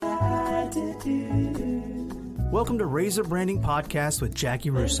Welcome to Razor Branding Podcast with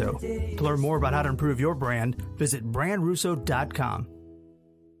Jackie Russo. To learn more about how to improve your brand, visit brandrusso.com.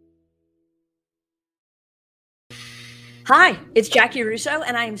 Hi, it's Jackie Russo,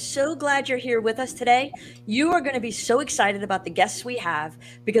 and I am so glad you're here with us today. You are going to be so excited about the guests we have,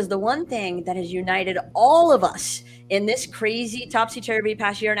 because the one thing that has united all of us in this crazy topsy-turvy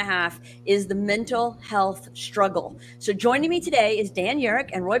past year and a half is the mental health struggle. So joining me today is Dan Urich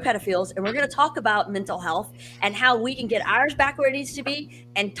and Roy Pettifields, and we're going to talk about mental health and how we can get ours back where it needs to be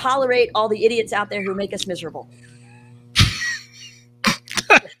and tolerate all the idiots out there who make us miserable.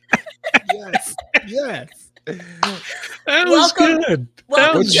 Yes. That was good.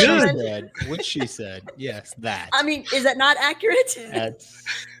 That was good. What she said. Yes, that. I mean, is that not accurate? That's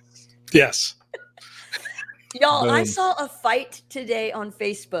Yes. Y'all, I Boom. saw a fight today on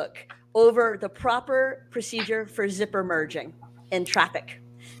Facebook over the proper procedure for zipper merging in traffic.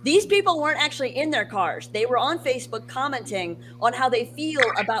 These people weren't actually in their cars. They were on Facebook commenting on how they feel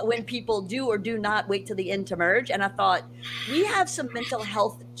about when people do or do not wait till the end to merge. And I thought, we have some mental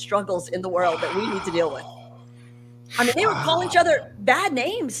health struggles in the world that we need to deal with. I mean, they were calling each other bad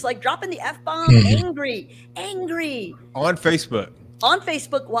names, like dropping the F-bomb, angry on Facebook. on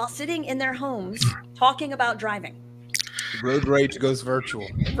Facebook while sitting in their homes talking about driving. Road rage goes virtual.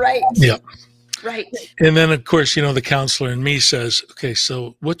 Right. Yeah. Right. And then, of course, you know, the counselor in me says, okay,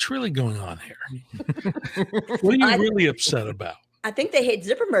 so what's really going on here? What are you really upset about? I think they hate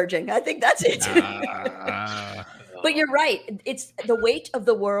zipper merging. I think that's it. But you're right. It's the weight of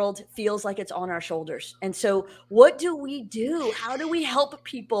the world feels like it's on our shoulders. And so what do we do? How do we help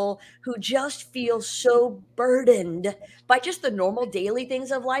people who just feel so burdened by just the normal daily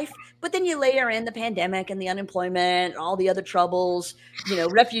things of life? But then you layer in the pandemic and the unemployment, all the other troubles, you know,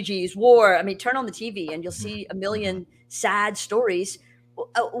 refugees, war. I mean, turn on the TV and you'll see a million sad stories.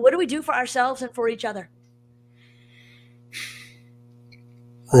 What do we do for ourselves and for each other?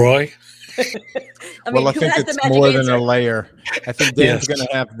 Roy? I mean, I who think has the it's magic more answer? than a layer. I think Dan's Yes. going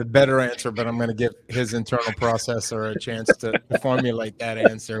to have the better answer, but I'm going to give his internal processor a chance to formulate that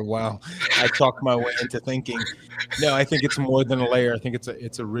answer while I talk my way into thinking. No, I think it's more than a layer. I think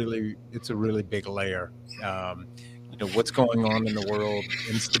it's a really big layer. You know, what's going on in the world,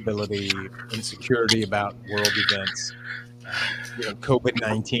 instability, insecurity about world events, you know,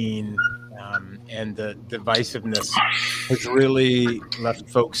 COVID-19, and the divisiveness has really left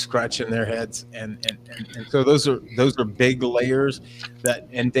folks scratching their heads, and so those are big layers that.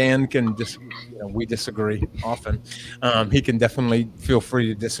 And Dan can we disagree often. He can definitely feel free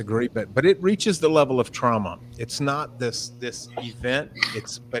to disagree, but it reaches the level of trauma. It's not this event.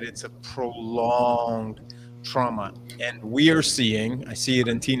 It's a prolonged trauma. And we are seeing, I see it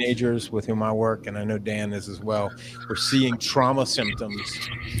in teenagers with whom I work, and I know Dan is as well. We're seeing trauma symptoms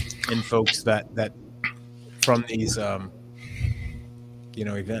in folks that from these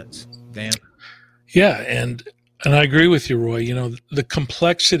events. Dan? Yeah, and I agree with you, Roy. You know, the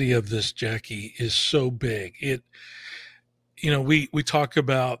complexity of this, Jackie, is so big. We talk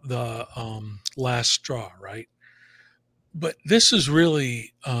about the last straw, right? But this is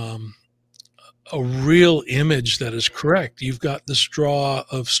really a real image that is correct. You've got the straw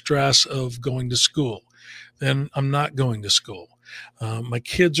of stress of going to school. Then I'm not going to school. My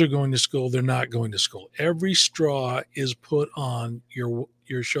kids are going to school. They're not going to school. Every straw is put on your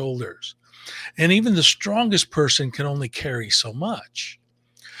shoulders. And even the strongest person can only carry so much.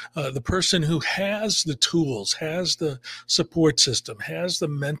 The person who has the tools, has the support system, has the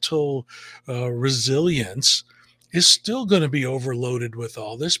mental resilience is still going to be overloaded with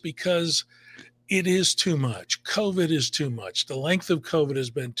all this because it is too much. COVID is too much. The length of COVID has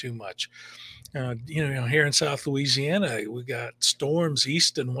been too much. Here in South Louisiana, we got storms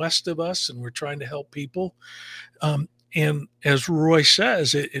east and west of us, and we're trying to help people. And as Roy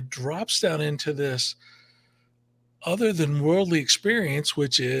says, it drops down into this other than worldly experience,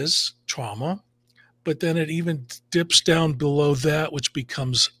 which is trauma. But then it even dips down below that, which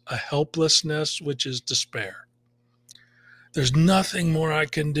becomes a helplessness, which is despair. There's nothing more I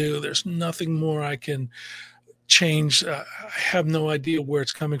can do. There's nothing more I can change. I have no idea where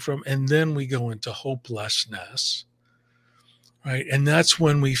it's coming from. And then we go into hopelessness, right? And that's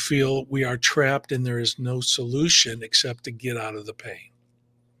when we feel we are trapped and there is no solution except to get out of the pain.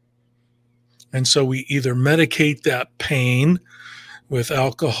 And so we either medicate that pain with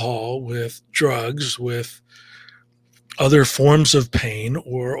alcohol, with drugs, with other forms of pain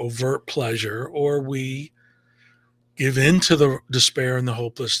or overt pleasure, or we give in to the despair and the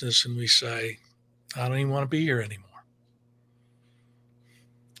hopelessness and we say, I don't even want to be here anymore.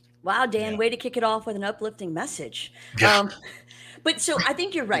 Wow, Dan, way to kick it off with an uplifting message. Yeah. But so I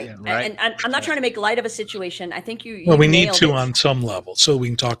think you're right. Yeah, right. And I'm not trying to make light of a situation. I think you Well, we need nailed to it. on some level so we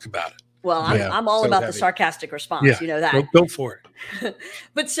can talk about it. Well, I'm all so about the heavy. sarcastic response. Yeah, You know that. Go for it.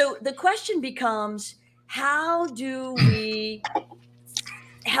 But so the question becomes, how do we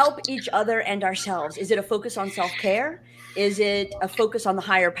help each other and ourselves? Is it a focus on self-care? Is it a focus on the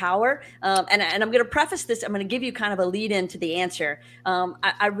higher power? And I'm going to preface this. I'm going to give you kind of a lead into the answer.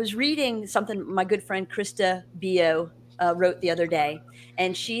 I was reading something my good friend Krista Bio wrote the other day.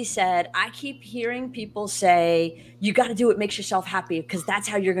 And she said, I keep hearing people say, you got to do what makes yourself happy because that's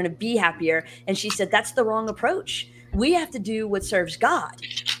how you're going to be happier. And she said, that's the wrong approach. We have to do what serves God.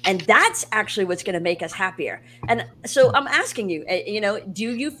 And that's actually what's going to make us happier. And so I'm asking you, do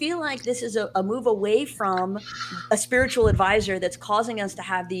you feel like this is a move away from a spiritual advisor that's causing us to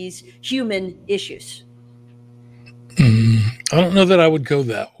have these human issues? I don't know that I would go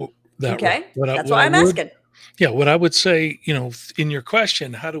that okay. way. That's why I'm asking. Yeah, what I would say, in your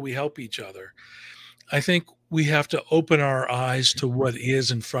question, how do we help each other? I think we have to open our eyes to what is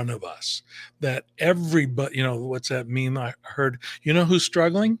in front of us. That everybody, what's that meme I heard? Who's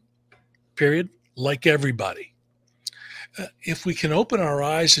struggling? Period. Like everybody. If we can open our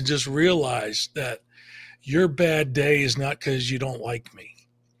eyes and just realize that your bad day is not because you don't like me,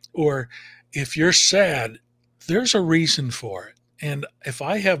 or if you're sad, there's a reason for it. And if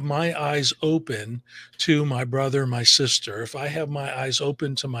I have my eyes open to my brother, my sister, if I have my eyes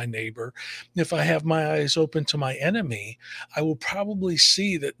open to my neighbor, if I have my eyes open to my enemy, I will probably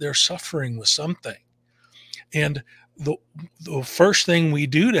see that they're suffering with something. And the first thing we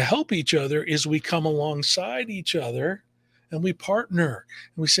do to help each other is we come alongside each other and we partner.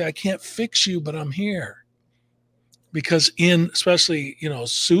 And we say, I can't fix you, but I'm here. Because especially,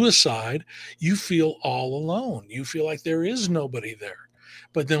 suicide, you feel all alone. You feel like there is nobody there.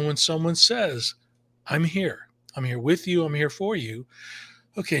 But then when someone says, I'm here with you, I'm here for you.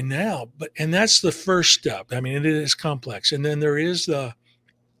 Okay, and that's the first step. I mean, it is complex. And then there is the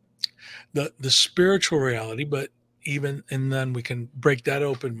spiritual reality, and then we can break that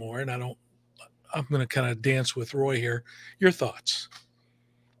open more. And I'm going to kind of dance with Roy here. Your thoughts?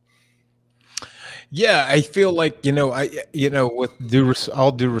 Yeah, I feel like, with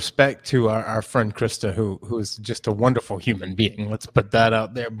all due respect to our friend Krista, who is just a wonderful human being. Let's put that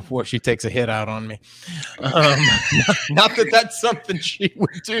out there before she takes a hit out on me. Not that that's something she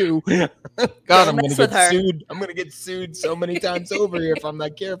would do. God, I'm going to get sued. I'm going to get sued so many times over here if I'm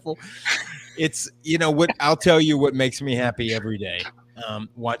not careful. It's, I'll tell you what makes me happy every day.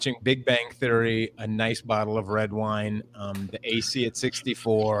 Watching Big Bang Theory, a nice bottle of red wine, the AC at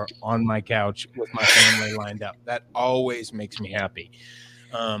 64 on my couch with my family lined up. That always makes me happy.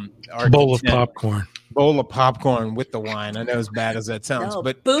 Bowl of popcorn with the wine. I know as bad as that sounds,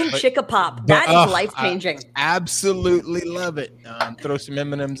 but chicka pop. That is life changing. Absolutely love it. Throw some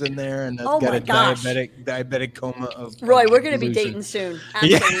M&Ms in there, and that's got a diabetic coma of. Roy, we're going to be dating soon.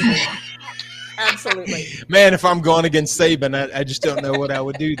 Absolutely. Yeah. Absolutely. Man, if I'm going against Saban, I just don't know what I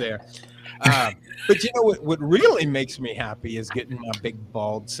would do there. But what really makes me happy is getting my big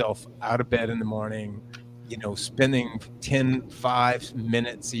bald self out of bed in the morning, spending 5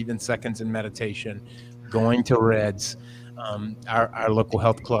 minutes, even seconds in meditation, going to Reds, our local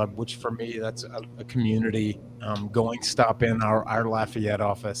health club, which for me, that's a community, stop in our Lafayette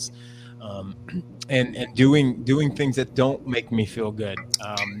office. And doing things that don't make me feel good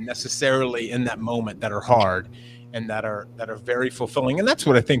necessarily in that moment, that are hard and that are very fulfilling. And that's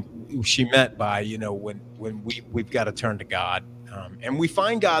what I think she meant by, when we've got to turn to God, and we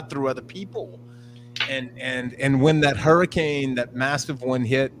find God through other people. And when that hurricane, that massive one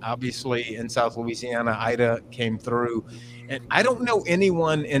hit, obviously in South Louisiana, Ida came through, and I don't know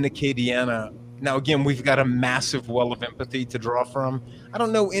anyone in Acadiana. Now, again, we've got a massive well of empathy to draw from. I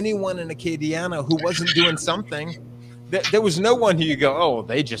don't know anyone in Acadiana who wasn't doing something. There was no one who you go, oh,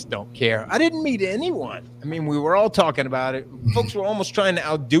 they just don't care. I didn't meet anyone. I mean, we were all talking about it. Folks were almost trying to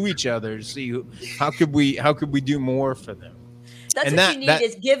outdo each other to see how could we do more for them. That's what you need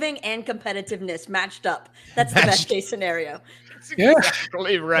is giving and competitiveness matched up. That's the best case scenario. That's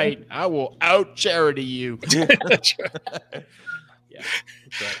exactly right. I will out charity you. That's right. Yeah,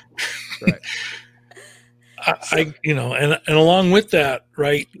 that's right. And along with that,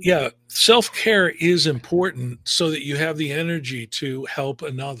 right? Yeah, self-care is important so that you have the energy to help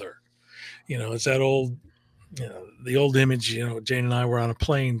another. It's that old, the old image. Jane and I were on a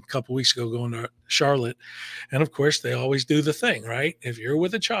plane a couple weeks ago going to Charlotte, and of course they always do the thing, right? If you're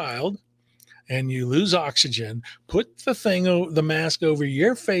with a child and you lose oxygen, put the mask over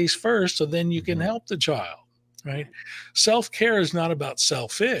your face first, so then you can help the child. Right? Self-care is not about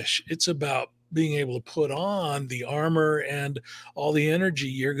selfish. It's about being able to put on the armor and all the energy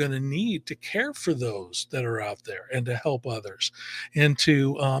you're going to need to care for those that are out there and to help others. And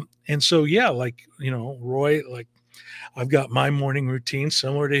so, yeah, like, Roy, like, I've got my morning routine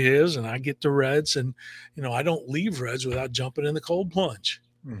similar to his, and I get to Reds, and, I don't leave Reds without jumping in the cold plunge,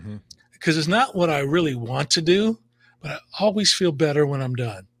 because it's not what I really want to do, but I always feel better when I'm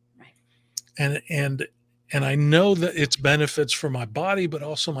done. Right. And I know that it's benefits for my body, but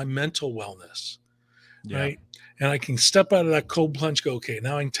also my mental wellness. Yeah. Right. And I can step out of that cold plunge, go, okay,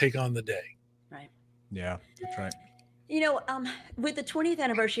 now I can take on the day. Right. Yeah, that's right. With the 20th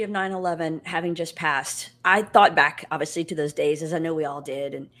anniversary of 9/11 having just passed, I thought back, obviously, to those days, as I know we all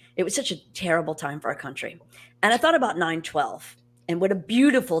did. And it was such a terrible time for our country. And I thought about 9/12 and what a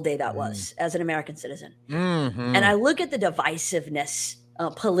beautiful day that was as an American citizen. Mm-hmm. And I look at the divisiveness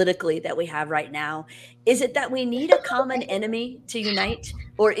politically that we have right now. Is it that we need a common enemy to unite?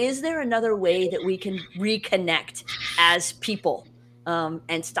 Or is there another way that we can reconnect as people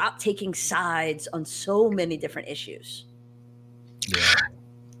and stop taking sides on so many different issues? Yeah.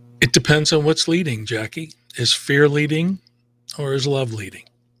 It depends on what's leading, Jackie. Is fear leading or is love leading?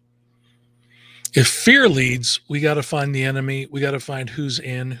 If fear leads, we got to find the enemy. We got to find who's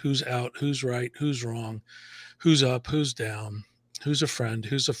in, who's out, who's right, who's wrong, who's up, who's down, who's a friend,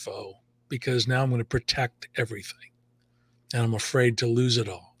 who's a foe, because now I'm going to protect everything and I'm afraid to lose it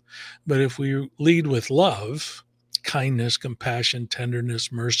all. But if we lead with love, kindness, compassion,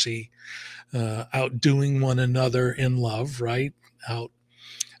 tenderness, mercy, outdoing one another in love, right?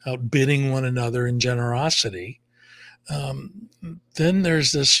 Outbidding one another in generosity, then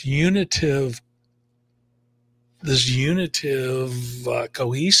there's this unitive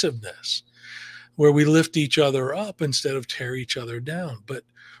cohesiveness where we lift each other up instead of tear each other down. But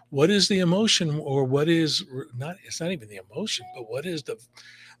what is the emotion, or what is not? It's not even the emotion, but what is the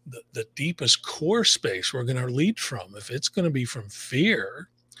deepest core space we're going to lead from? If it's going to be from fear,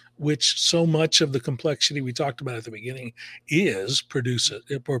 which so much of the complexity we talked about at the beginning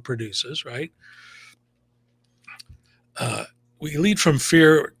produces, right? We lead from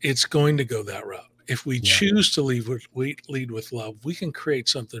fear, it's going to go that route. If we choose to lead with love, we can create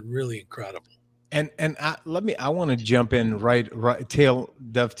something really incredible. And I want to jump in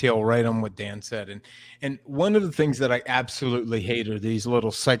dovetail right on what Dan said. And one of the things that I absolutely hate are these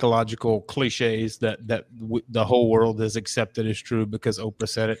little psychological cliches that the whole world has accepted as true because Oprah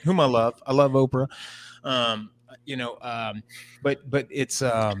said it, whom I love Oprah. But it's,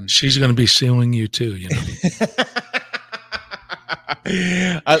 she's going to be suing you too,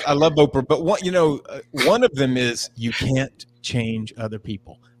 I love Oprah, but one of them is you can't change other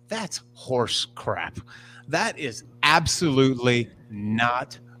people. That's horse crap. That is absolutely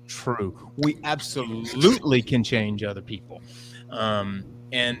not true. We absolutely can change other people. I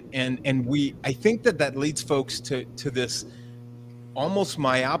think that leads folks to this almost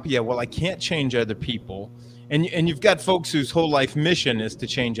myopia. Well, I can't change other people. And you've got folks whose whole life mission is to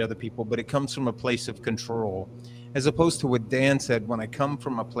change other people, but it comes from a place of control, as opposed to what Dan said, when I come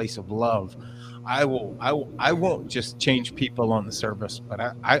from a place of love, I won't just change people on the surface, but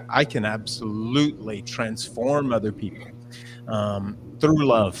I can absolutely transform other people through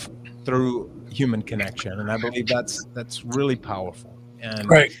love, through human connection. And I believe that's really powerful. And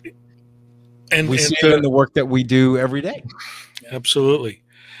right. And we see it in the work that we do every day. Absolutely.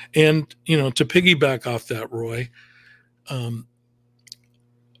 And, to piggyback off that, Roy,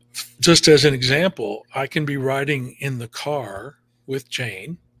 just as an example, I can be riding in the car with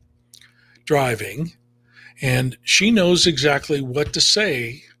Jane, driving, and she knows exactly what to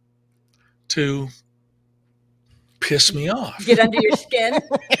say to piss me off. Get under your skin.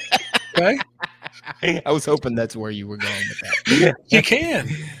 Okay? I was hoping that's where you were going with that. You can.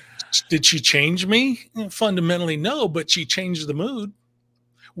 Did she change me? Fundamentally, no, but she changed the mood.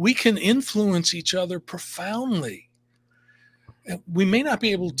 We can influence each other profoundly. We may not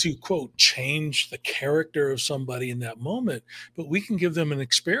be able to, quote, change the character of somebody in that moment, but we can give them an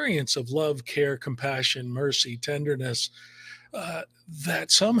experience of love, care, compassion, mercy, tenderness that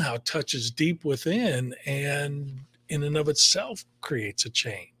somehow touches deep within and in and of itself creates a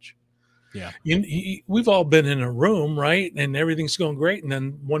change. Yeah. We've all been in a room, right? And everything's going great. And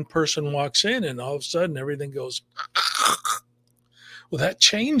then one person walks in and all of a sudden everything goes, well, that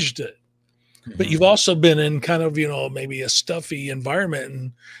changed it. But you've also been in kind of, maybe a stuffy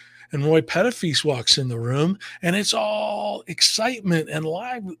environment and Roy Pettifeast walks in the room and it's all excitement and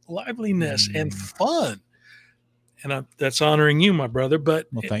liveliness and fun. And that's honoring you, my brother. But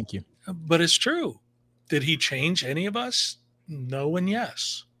thank you. But it's true. Did he change any of us? No and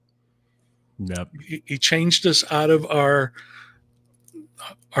yes. Yep. He changed us out of our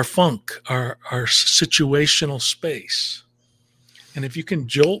our funk, our situational space. And if you can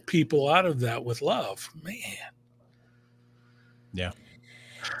jolt people out of that with love, man. Yeah.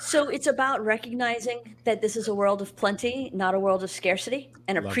 So it's about recognizing that this is a world of plenty, not a world of scarcity,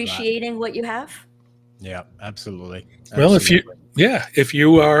 and Love that. appreciating what you have. Yeah, absolutely. Well, if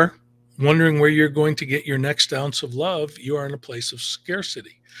you are wondering where you're going to get your next ounce of love, you are in a place of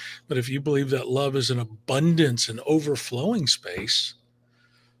scarcity. But if you believe that love is an abundance and overflowing space,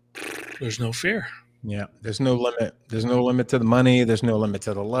 there's no fear. Yeah, there's no limit. There's no limit to the money. There's no limit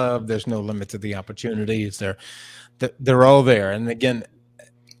to the love. There's no limit to the opportunities. They're all there. And again,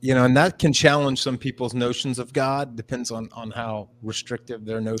 and that can challenge some people's notions of God. Depends on how restrictive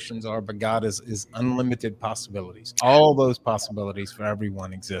their notions are. But God is unlimited possibilities. All those possibilities for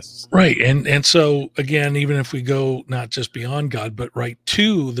everyone exists. Right. And so, again, even if we go not just beyond God, but right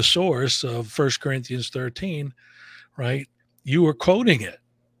to the source of 1 Corinthians 13, right, you were quoting it,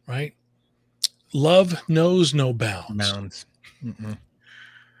 right? Love knows no bounds.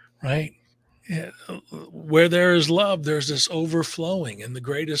 Right? Yeah. Where there is love, there's this overflowing, and the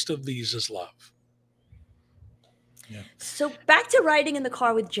greatest of these is love. Yeah. So back to riding in the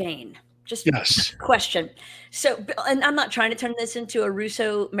car with Jane. Just yes. Question. So, and I'm not trying to turn this into a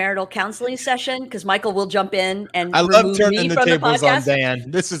Russo marital counseling session because Michael will jump in and I love remove turning me the from tables the podcast. on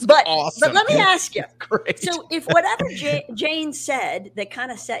Dan. This is awesome. But let me ask you. Great. So if whatever Jane said that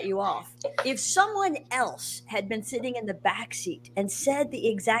kind of set you off, if someone else had been sitting in the back seat and said the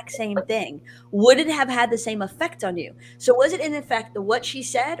exact same thing, would it have had the same effect on you? So was it in effect what she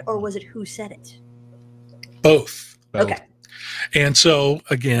said, or was it who said it? Both. Okay. And so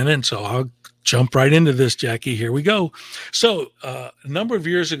I'll jump right into this, Jackie. Here we go. So a number of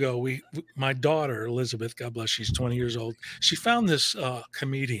years ago, my daughter, Elizabeth, God bless, she's 20 years old. She found this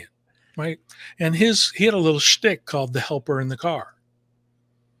comedian, right? And he had a little shtick called The Helper in the Car.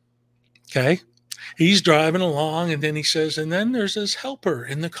 Okay. He's driving along, and then he says, and then there's this helper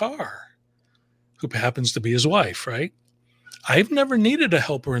in the car who happens to be his wife, right? I've never needed a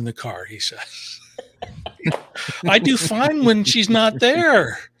helper in the car, he says. I do fine when she's not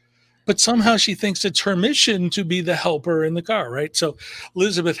there, but somehow she thinks it's her mission to be the helper in the car, right? So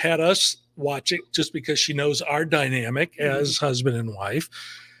Elizabeth had us watch it just because she knows our dynamic as husband and wife.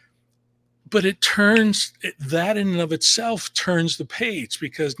 But that in and of itself turns the page,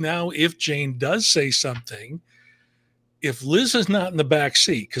 because now if Jane does say something, if Liz is not in the back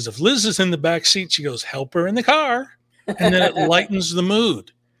seat, because if Liz is in the back seat, she goes, helper in the car, and then it lightens the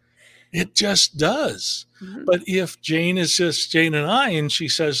mood. It just does. Mm-hmm. But if Jane is just Jane and I, and she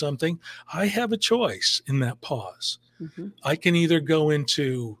says something, I have a choice in that pause. Mm-hmm. I can either go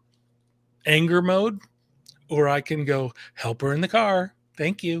into anger mode, or I can go, help her in the car.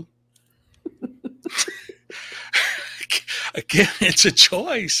 Thank you. Again, it's a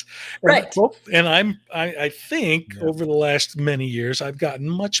choice. Right. And I think over the last many years, I've gotten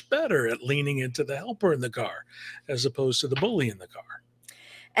much better at leaning into the helper in the car as opposed to the bully in the car.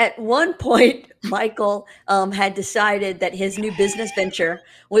 At one point, Michael had decided that his new business venture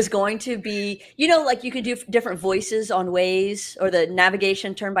was going to be, like you could do different voices on Waze or the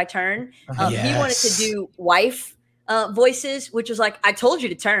navigation turn by turn. Yes. He wanted to do wife voices, which was like, I told you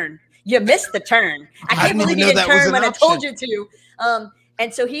to turn. You missed the turn. I can't believe you didn't turn when I told you to.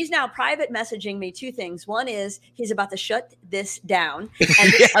 And so he's now private messaging me two things. One is he's about to shut this down.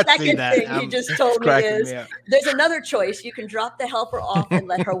 And the second thing he just told me is there's another choice. You can drop the helper off and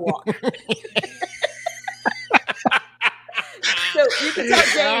let her walk. So you can tell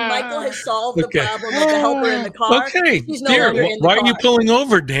Jane Michael has solved the problem with the helper in the car. Okay. He's no longer in the why car. are you pulling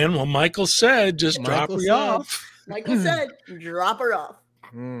over, Dan? Well, Michael said drop her off. Michael said drop her off.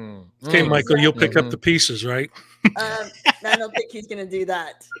 Okay, Michael, you'll pick up the pieces, right? I don't think he's going to do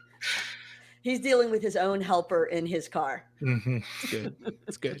that. He's dealing with his own helper in his car. Mm-hmm.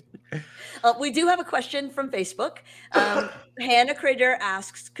 That's good. We do have a question from Facebook. Hannah Crater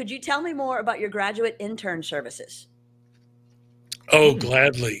asks, could you tell me more about your graduate intern services? Oh,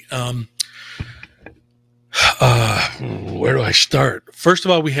 gladly. Where do I start? First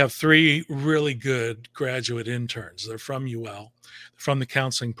of all, we have 3 really good graduate interns. They're from UL, from the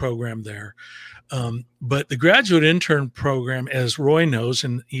counseling program there. But the graduate intern program, as Roy knows,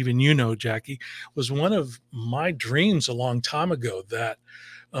 and even you know, Jackie, was one of my dreams a long time ago, that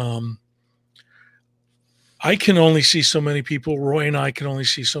I can only see so many people. Roy and I can only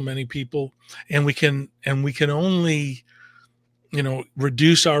see so many people, and we can only,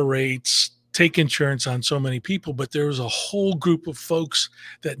 reduce our rates, take insurance on so many people. But there was a whole group of folks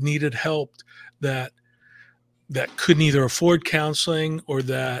that needed help that couldn't either afford counseling or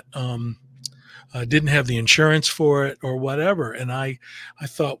that didn't have the insurance for it or whatever. And I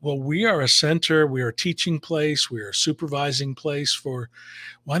thought, well, we are a center, we are a teaching place, we are a supervising place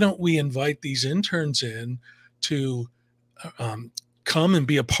why don't we invite these interns in to come and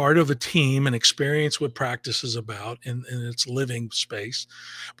be a part of a team and experience what practice is about in its living space.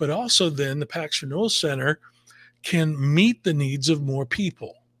 But also then the PAX Renewal Center can meet the needs of more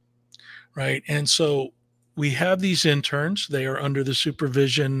people, right? And so we have these interns. They are under the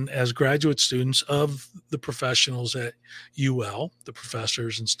supervision as graduate students of the professionals at UL, the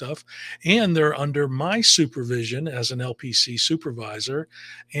professors and stuff. And they're under my supervision as an LPC supervisor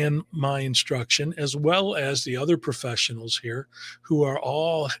and my instruction, as well as the other professionals here who are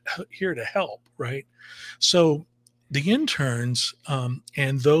all here to help, right? So the interns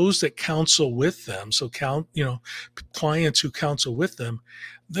and those that counsel with them, so clients who counsel with them,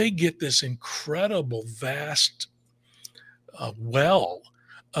 they get this incredible, vast well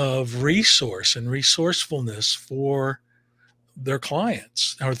of resource and resourcefulness for their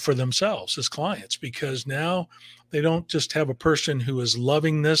clients or for themselves as clients, because now they don't just have a person who is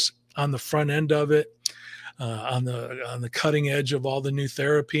loving this on the front end of it, on the cutting edge of all the new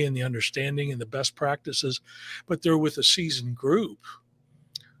therapy and the understanding and the best practices, but they're with a seasoned group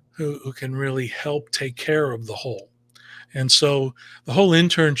who can really help take care of the whole. And so the whole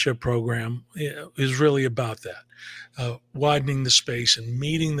internship program is really about that, widening the space and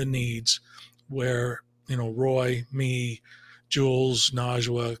meeting the needs where, Roy, me, Jules,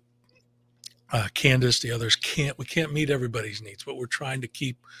 Najwa, Candace, the others we can't meet everybody's needs, but we're trying to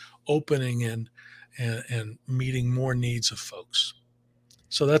keep opening and meeting more needs of folks.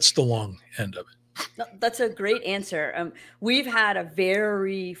 So that's the long end of it. No, that's a great answer. We've had a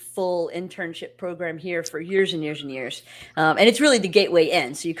very full internship program here for years and years and years. And it's really the gateway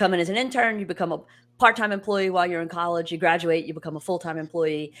in. So you come in as an intern, you become a part-time employee while you're in college, you graduate, you become a full-time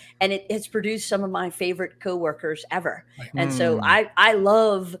employee, and it has produced some of my favorite coworkers ever. Right. And so I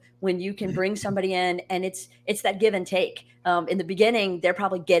love when you can bring somebody in and it's that give and take. In the beginning, they're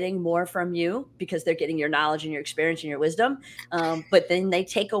probably getting more from you because they're getting your knowledge and your experience and your wisdom. But then they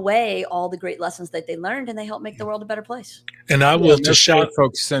take away all the great lessons that they learned and they help make the world a better place. And I will just shout,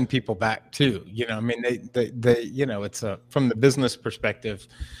 folks send people back too. They it's from the business perspective,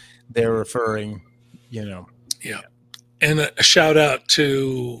 they're referring, Yeah. And a shout out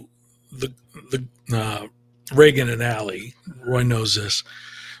to the Reagan and Allie. Roy knows this.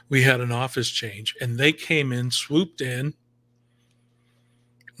 We had an office change and they came in, swooped in,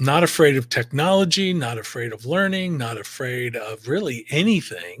 not afraid of technology, not afraid of learning, not afraid of really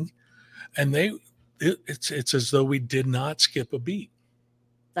anything. And it's as though we did not skip a beat.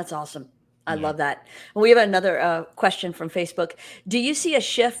 That's awesome. I love that. We have another question from Facebook. Do you see a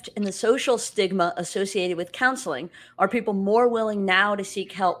shift in the social stigma associated with counseling? Are people more willing now to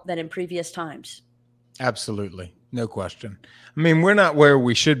seek help than in previous times? Absolutely. No question. I mean, we're not where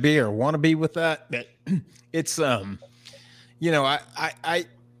we should be or want to be with that. But it's,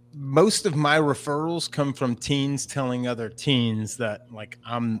 most of my referrals come from teens telling other teens that like,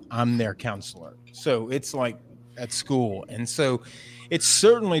 I'm their counselor. So it's like at school. And so it's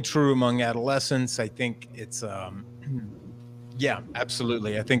certainly true among adolescents. I think it's,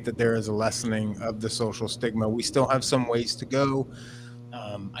 absolutely. I think that there is a lessening of the social stigma. We still have some ways to go.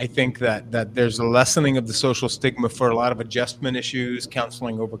 I think that there's a lessening of the social stigma for a lot of adjustment issues,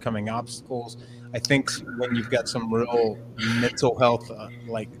 counseling, overcoming obstacles. I think when you've got some real mental health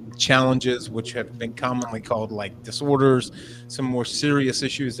like challenges, which have been commonly called like disorders, some more serious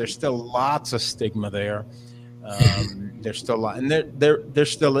issues, there's still lots of stigma there. There's still a lot, and there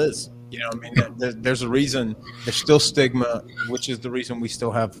still is. There's a reason there's still stigma, which is the reason we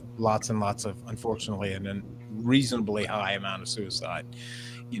still have lots and lots of, unfortunately, and a reasonably high amount of suicide,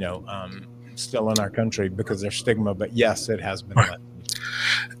 still in our country because there's stigma. But yes, it has been. Right.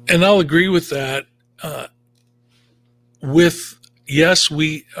 And I'll agree with that. And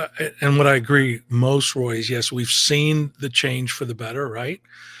what I agree most, Roy, is yes, we've seen the change for the better, right?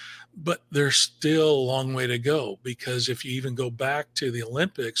 But there's still a long way to go, because if you even go back to the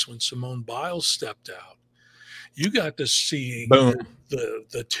Olympics when Simone Biles stepped out, you got to see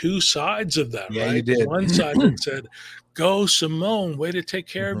the two sides of that, right? You did. One side that said, go Simone, way to take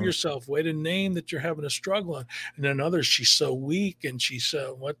care of yourself, way to name that you're having a struggle. And then others, she's so weak and she's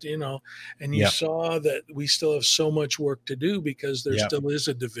so and you saw that we still have so much work to do because there still is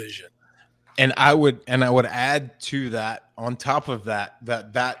a division.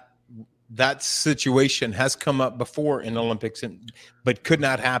 that situation has come up before in Olympics, but could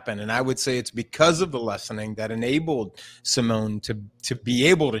not happen. And I would say it's because of the lessening that enabled Simone to be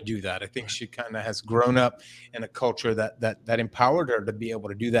able to do that. I think she kind of has grown up in a culture that empowered her to be able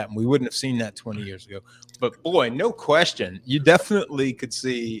to do that. And we wouldn't have seen that 20 years ago. But boy, no question, you definitely could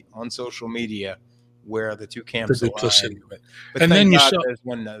see on social media where the two camps align. But and then you saw there's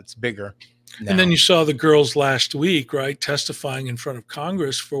one that's bigger. And then you saw the girls last week, right, testifying in front of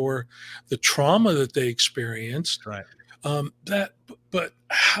Congress for the trauma that they experienced. Right. But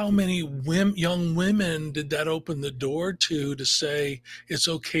how many young women did that open the door to say it's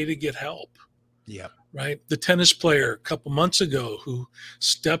okay to get help? Yeah. Right. The tennis player a couple months ago who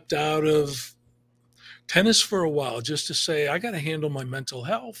stepped out of tennis for a while just to say, I got to handle my mental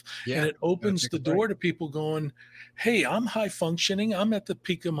health. Yeah, and it opens the door to people going, hey, I'm high functioning. I'm at the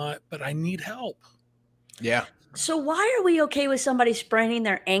peak of but I need help. Yeah. So why are we okay with somebody spraining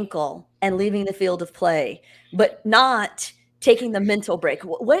their ankle and leaving the field of play, but not taking the mental break?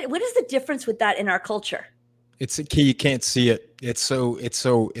 What is the difference with that in our culture? It's a key. You can't see it. It's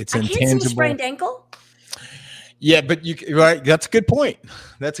intangible. I can't see a sprained ankle. Yeah, but right. That's a good point.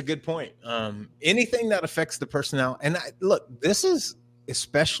 That's a good point. Anything that affects the personnel, and look, this is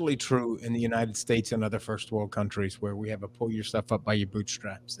especially true in the United States and other first world countries where we have a pull yourself up by your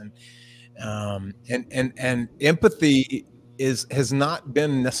bootstraps, and empathy has not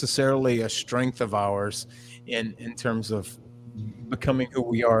been necessarily a strength of ours in terms of becoming who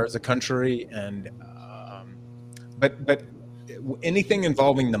we are as a country, and but anything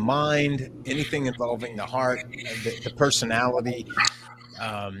involving the mind, anything involving the heart, the personality,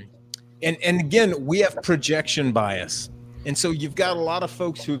 and again, we have projection bias. And so you've got a lot of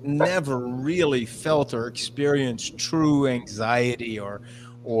folks who've never really felt or experienced true anxiety or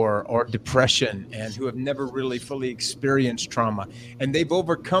depression, and who have never really fully experienced trauma. And they've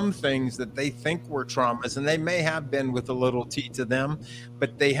overcome things that they think were traumas, and they may have been with a little T to them,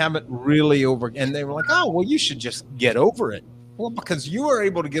 but they haven't really and they were like, oh, well, you should just get over it. Well, because you were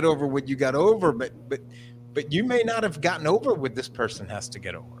able to get over what you got over, but you may not have gotten over what this person has to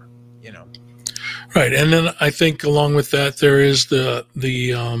get over, you know? Right. And then I think along with that, there is the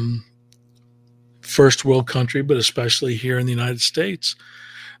first world country, but especially here in the United States,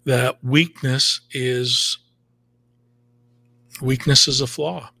 that weakness is a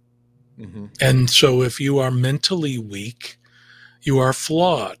flaw. Mm-hmm. And so if you are mentally weak, you are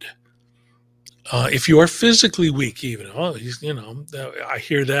flawed. If you are physically weak, even, I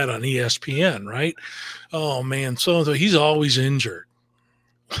hear that on ESPN, right? Oh man, so he's always injured.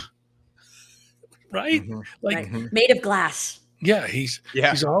 Right? Mm-hmm. Like made of glass. Yeah, he's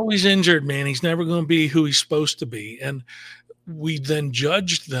always injured, man. He's never going to be who he's supposed to be. And we then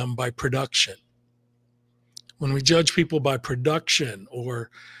judged them by production. When we judge people by production or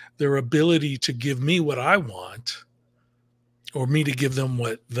their ability to give me what I want, or me to give them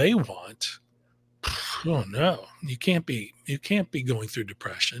what they want, oh no, you can't be going through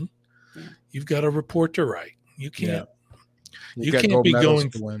depression. Yeah. You've got a report to write. You can't. Yeah. You can't be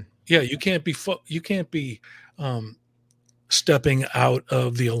going. Yeah, you can't be stepping out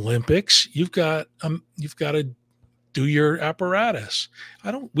of the Olympics. You've got to do your apparatus.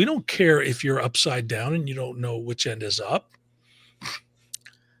 We don't care if you're upside down and you don't know which end is up.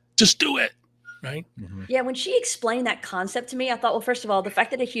 Just do it. Right. Mm-hmm. Yeah. When she explained that concept to me, I thought, well, first of all, the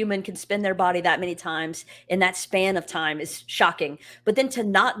fact that a human can spin their body that many times in that span of time is shocking. But then to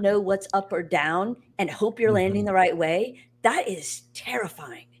not know what's up or down and hope you're landing the right way, that is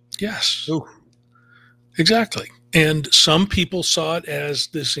terrifying. Yes. Ooh. Exactly. And some people saw it as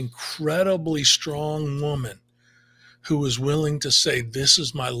this incredibly strong woman who was willing to say, this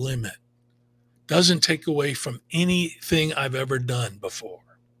is my limit. Doesn't take away from anything I've ever done before.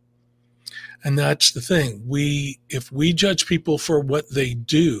 And that's the thing. If we judge people for what they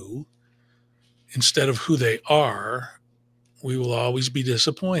do instead of who they are, we will always be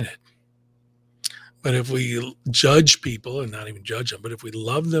disappointed. But if we judge people, and not even judge them, but if we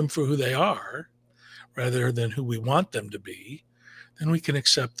love them for who they are rather than who we want them to be, then we can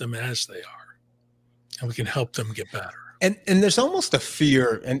accept them as they are, and we can help them get better. And there's almost a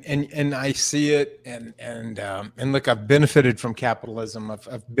fear, and I see it, and look, I've benefited from capitalism.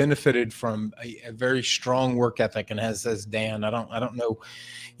 I've benefited from a very strong work ethic, and as Dan, I don't know,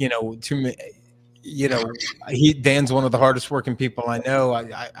 Dan's one of the hardest working people I know.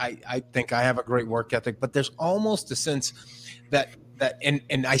 I think I have a great work ethic, but there's almost a sense that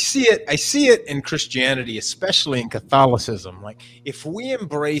and I see it in Christianity, especially in Catholicism. Like if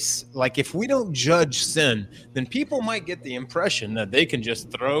we don't judge sin, then people might get the impression that they can just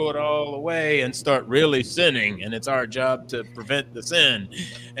throw it all away and start really sinning, and it's our job to prevent the sin.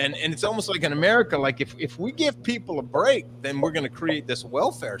 And it's almost like in America, like if we give people a break, then we're going to create this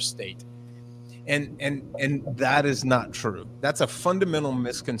welfare state. And that is not true. That's a fundamental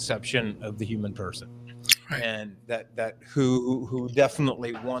misconception of the human person. Right. And that who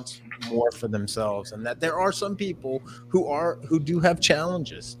definitely wants more for themselves, and that there are some people who do have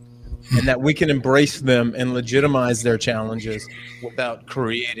challenges, and that we can embrace them and legitimize their challenges without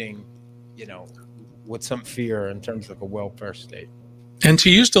creating, with some fear in terms of a welfare state. And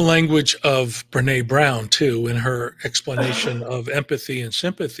to use the language of Brene Brown too in her explanation of empathy and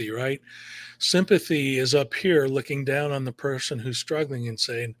sympathy, right? Sympathy is up here looking down on the person who's struggling and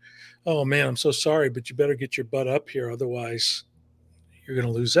saying, oh man, I'm so sorry, but you better get your butt up here. Otherwise you're going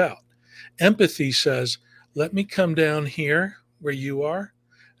to lose out. Empathy says, let me come down here where you are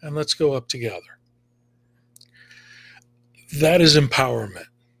and let's go up together. That is empowerment.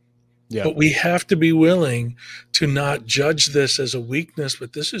 Yeah. But we have to be willing to not judge this as a weakness,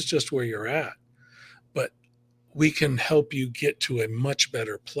 but this is just where you're at. But we can help you get to a much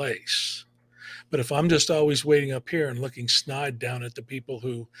better place. But if I'm just always waiting up here and looking snide down at the people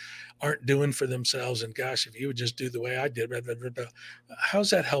who aren't doing for themselves, and gosh, if you would just do the way I did, blah, blah, blah, blah, how's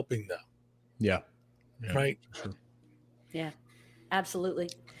that helping them? Yeah. Right? Yeah, absolutely.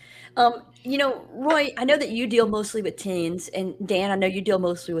 Roy, I know that you deal mostly with teens, and Dan, I know you deal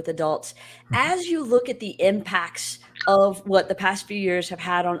mostly with adults. As you look at the impacts of what the past few years have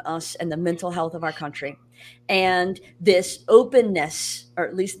had on us and the mental health of our country, and this openness, or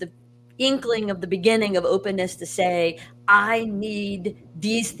at least the inkling of the beginning of openness to say, I need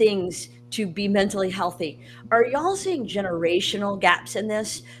these things to be mentally healthy. Are y'all seeing generational gaps in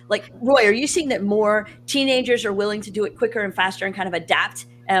this? Like, Roy, are you seeing that more teenagers are willing to do it quicker and faster and kind of adapt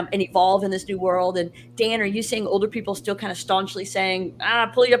and evolve in this new world? And Dan, are you seeing older people still kind of staunchly saying,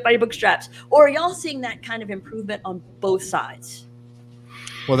 pull you up by your bootstraps? Or are y'all seeing that kind of improvement on both sides?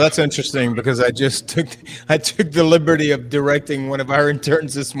 Well, that's interesting because I took the liberty of directing one of our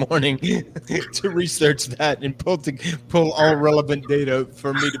interns this morning to research that and pull all relevant data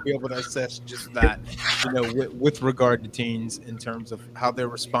for me to be able to assess just that, with regard to teens in terms of how they're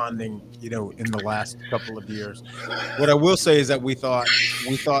responding, in the last couple of years. What I will say is that we thought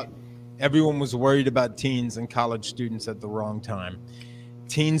everyone was worried about teens and college students at the wrong time.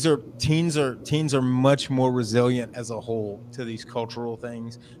 Teens are much more resilient as a whole to these cultural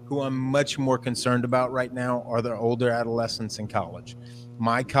things. Who I'm much more concerned about right now are the older adolescents in college.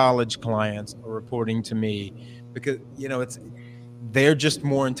 My college clients are reporting to me because, they're just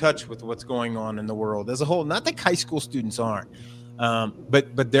more in touch with what's going on in the world as a whole. Not that high school students aren't,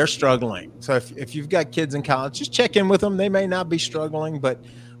 but they're struggling. So if you've got kids in college, just check in with them. They may not be struggling, but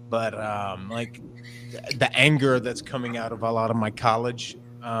like the anger that's coming out of a lot of my college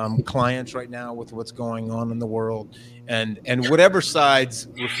clients right now with what's going on in the world, and whatever side's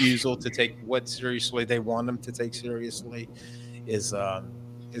refusal to take what seriously they want them to take seriously is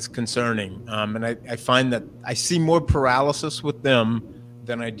concerning. And I find that I see more paralysis with them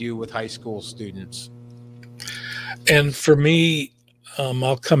than I do with high school students. And for me,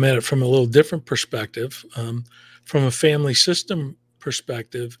 I'll come at it from a little different perspective. From a family system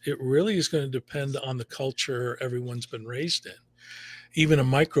perspective, it really is going to depend on the culture everyone's been raised in, even a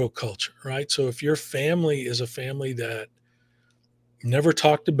microculture, right? So if your family is a family that never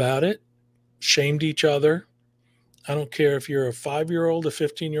talked about it, shamed each other, I don't care if you're a 5-year-old, a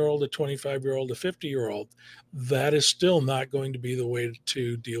 15-year-old, a 25-year-old, a 50-year-old, that is still not going to be the way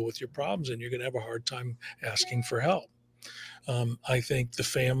to deal with your problems, and you're going to have a hard time asking for help. I think the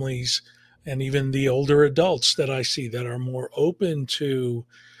families and even the older adults that I see that are more open to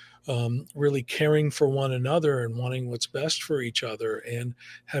really caring for one another and wanting what's best for each other and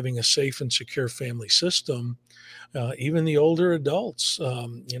having a safe and secure family system, even the older adults.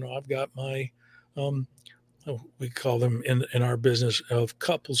 I've got my, we call them in our business of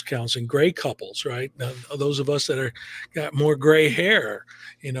couples counseling, gray couples, right? Now, those of us that got more gray hair,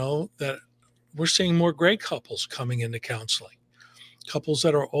 that we're seeing more gray couples coming into counseling. Couples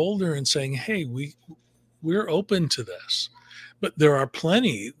that are older and saying, hey, we're open to this. But there are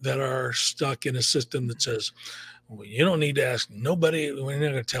plenty that are stuck in a system that says, well, you don't need to ask nobody. We're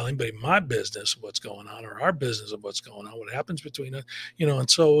not going to tell anybody my business of what's going on or our business of what's going on, what happens between us, And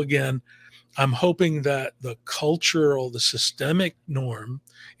so again, I'm hoping that the cultural, the systemic norm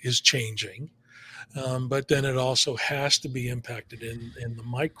is changing. But then it also has to be impacted in the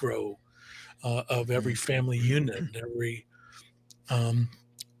micro of every family unit and every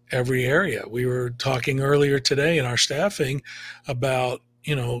every area. We were talking earlier today in our staffing about,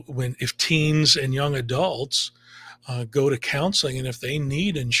 if teens and young adults go to counseling, and if they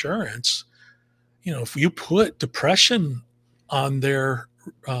need insurance, if you put depression on their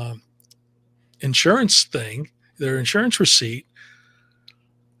insurance thing, their insurance receipt,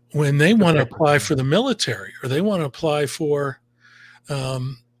 when they want to apply for the military or they want to apply for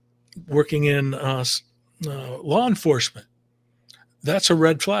working in law enforcement, that's a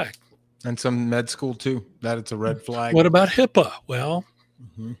red flag. And some med school too, that it's a red flag. What about HIPAA? Well,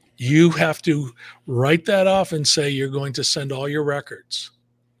 you have to write that off and say you're going to send all your records.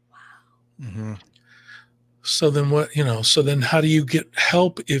 Mm-hmm. So then so then how do you get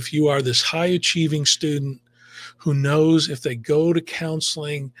help if you are this high achieving student who knows if they go to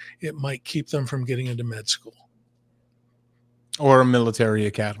counseling, it might keep them from getting into med school? Or a military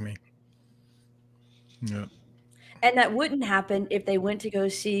academy. Yeah. And that wouldn't happen if they went to go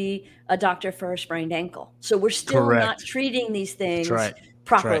see a doctor for a sprained ankle. So we're still Correct. not treating these things That's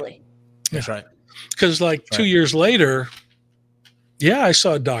properly. That's right. Because 2 years later, I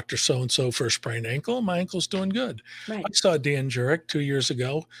saw Dr. So-and-so for a sprained ankle. My ankle's doing good. Right. I saw Dan Jurek 2 years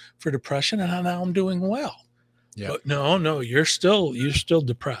ago for depression, and now I'm doing well. Yeah. But no, you're still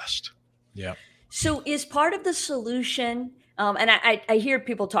depressed. Yeah. So is part of the solution, and I hear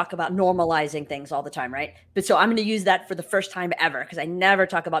people talk about normalizing things all the time, right? But so I'm going to use that for the first time ever because I never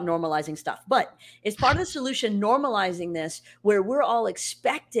talk about normalizing stuff. But is part of the solution normalizing this where we're all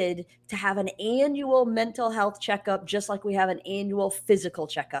expected to have an annual mental health checkup just like we have an annual physical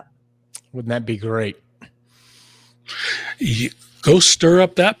checkup? Wouldn't that be great? Go stir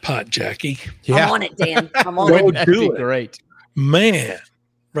up that pot, Jackie. Yeah. I'm on it, Dan. I'm on it. That'd be great. Man,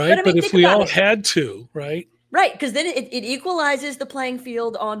 right? But if we all had to, right? Right, because then it equalizes the playing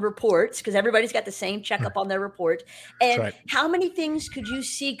field on reports because everybody's got the same checkup on their report. And how many things could you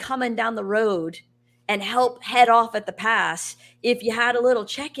see coming down the road and help head off at the pass if you had a little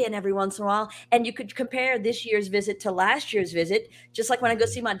check-in every once in a while and you could compare this year's visit to last year's visit, just like when I go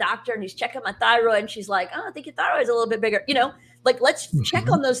see my doctor and he's checking my thyroid and she's like, I think your thyroid's a little bit bigger. Let's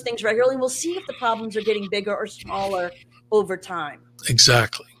check on those things regularly and we'll see if the problems are getting bigger or smaller over time.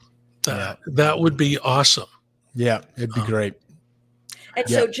 Exactly. That would be awesome. Yeah, it'd be great. And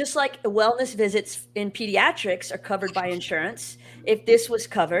so just like the wellness visits in pediatrics are covered by insurance, if this was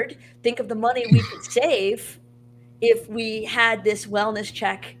covered, think of the money we could save if we had this wellness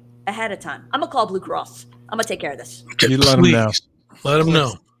check ahead of time. I'm going to call Blue Cross. I'm going to take care of this. You let them know. Let them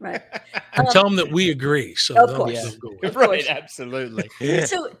know. Right. And tell them that we agree. So of course. Right, absolutely.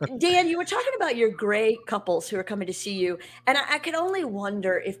 So, Dan, you were talking about your gray couples who are coming to see you. And I can only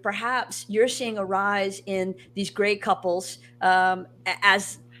wonder if perhaps you're seeing a rise in these gray couples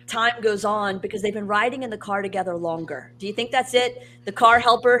as time goes on because they've been riding in the car together longer. Do you think that's it? The car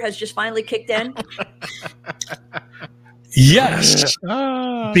helper has just finally kicked in? Yes,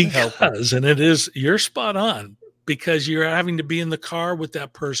 because, and it is, you're spot on. Because you're having to be in the car with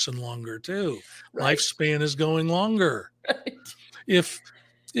that person longer too. Right. Lifespan is going longer. Right. If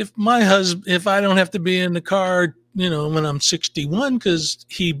I don't have to be in the car, when I'm 61 because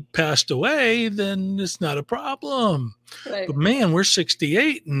he passed away, then it's not a problem. Right. But man, we're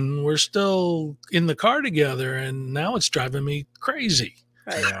 68 and we're still in the car together, and now it's driving me crazy.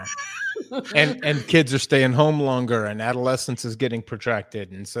 Right. Yeah. and kids are staying home longer, and adolescence is getting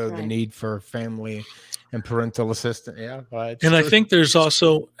protracted, and so the need for family and parental assistance. Yeah. And I think there's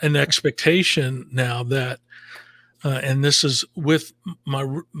also an expectation now that, and this is with my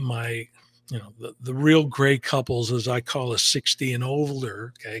the real gray couples, as I call us, 60 and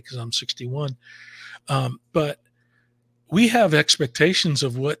older. Okay. Cause I'm 61. But we have expectations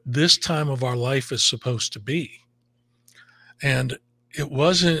of what this time of our life is supposed to be. And it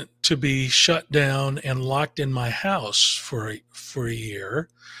wasn't to be shut down and locked in my house for a year,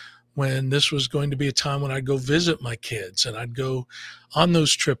 when this was going to be a time when I'd go visit my kids and I'd go on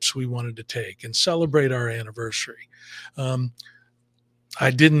those trips we wanted to take and celebrate our anniversary.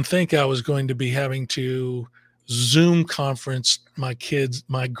 I didn't think I was going to be having to Zoom conference my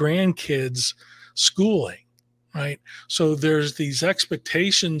grandkids' schooling, right? So there's these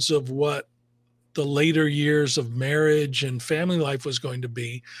expectations of what the later years of marriage and family life was going to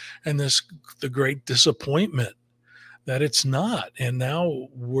be, and the great disappointment that it's not. And now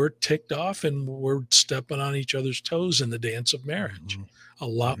we're ticked off and we're stepping on each other's toes in the dance of marriage a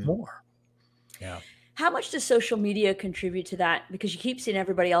lot more. Yeah. How much does social media contribute to that? Because you keep seeing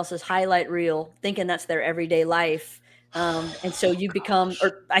everybody else's highlight reel, thinking that's their everyday life. And so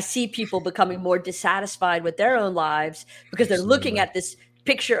I see people becoming more dissatisfied with their own lives because they're looking at this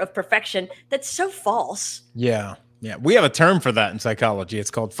picture of perfection that's so false. Yeah. Yeah, we have a term for that in psychology.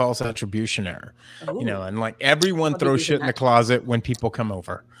 It's called false attribution error. Ooh. And like everyone I'll be throws using shit in the that. closet when people come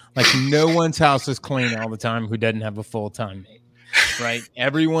over. Like no one's house is clean all the time who doesn't have a full-time maid. Right?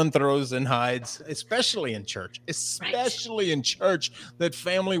 Everyone throws and hides, especially in church. Especially in church, that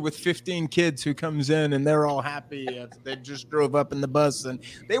family with 15 kids who comes in and they're all happy. They just drove up in the bus and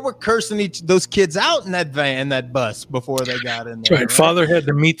they were cursing those kids out in that van, that bus before they got in there. Right. Father had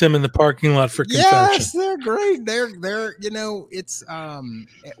to meet them in the parking lot for confession. Yes, they're great. They're it's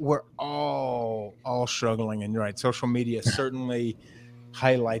we're all struggling, and you're right. Social media certainly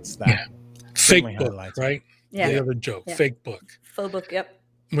highlights that. Yeah. Fake book, right? Yeah. The other joke, fake book. Faux book, yep.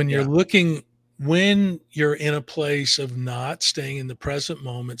 When you're when you're in a place of not staying in the present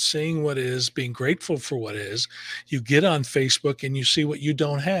moment, seeing what is, being grateful for what is, you get on Facebook and you see what you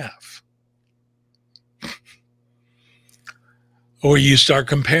don't have. Or you start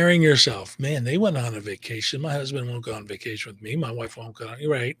comparing yourself. Man, they went on a vacation. My husband won't go on vacation with me. My wife won't go on.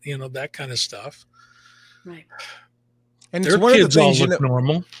 Right. That kind of stuff. Right. And their it's one kids of the things, all look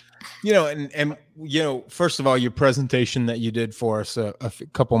normal. And first of all, your presentation that you did for us a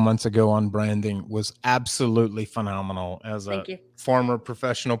couple months ago on branding was absolutely phenomenal as a former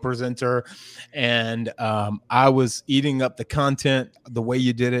professional presenter. And I was eating up the content, the way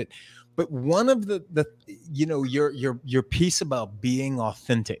you did it. But one of the your piece about being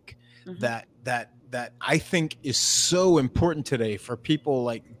authentic, that I think is so important today for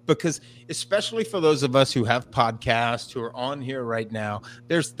people, because especially for those of us who have podcasts, who are on here right now,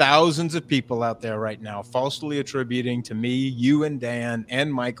 there's thousands of people out there right now falsely attributing to me, you and Dan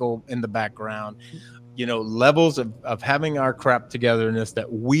and Michael in the background, levels of having our crap togetherness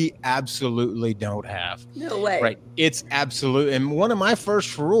that we absolutely don't have. No way. Right. It's absolute. And one of my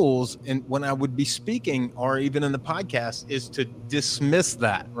first rules, and when I would be speaking or even in the podcast, is to dismiss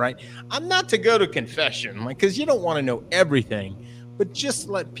that. Right. I'm not to go to confession, because you don't want to know everything, but just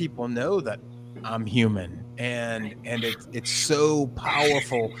let people know that I'm human. And it's so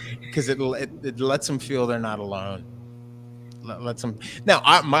powerful because it lets them feel they're not alone. Let them now.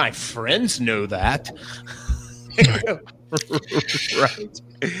 My friends know that, right?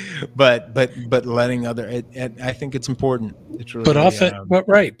 But letting other, I think it's important. It's really,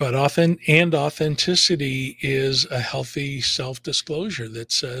 but often authenticity is a healthy self-disclosure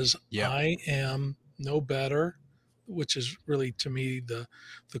that says I am no better, which is really to me the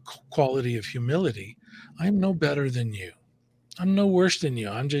quality of humility. I'm no better than you. I'm no worse than you.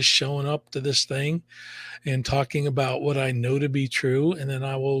 I'm just showing up to this thing and talking about what I know to be true. And then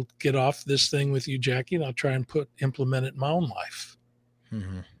I will get off this thing with you, Jackie, and I'll try and implement it in my own life.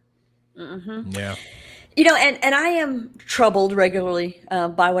 Mm-hmm. Mm-hmm. Yeah. And I am troubled regularly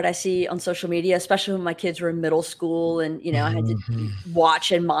by what I see on social media, especially when my kids were in middle school and, I had to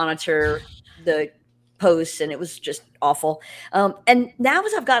watch and monitor the posts, and it was just awful. And now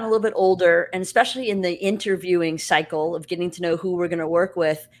as I've gotten a little bit older, and especially in the interviewing cycle of getting to know who we're going to work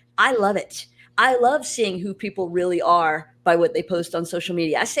with, I love it. I love seeing who people really are by what they post on social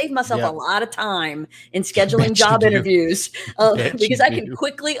media. I save myself a lot of time in scheduling job interviews because I can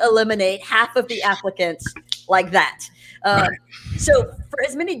quickly eliminate half of the applicants like that. So for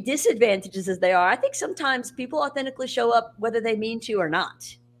as many disadvantages as they are, I think sometimes people authentically show up whether they mean to or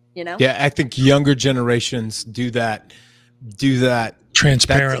not. Yeah, I think younger generations do that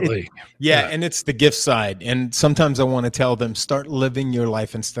transparently. And it's the gift side. And sometimes I want to tell them, start living your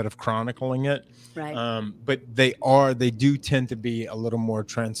life instead of chronicling it. Right. But they do tend to be a little more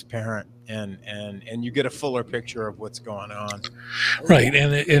transparent, and you get a fuller picture of what's going on. Right.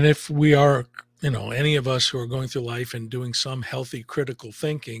 And if we are, any of us who are going through life and doing some healthy critical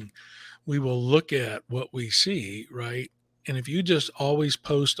thinking, we will look at what we see, right? And if you just always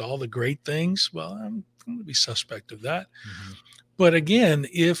post all the great things, well, I'm going to be suspect of that. Mm-hmm. But again,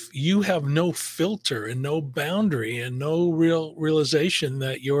 if you have no filter and no boundary and no realization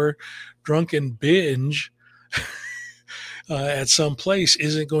that your drunken binge at some place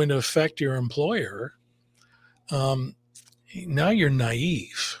isn't going to affect your employer, now you're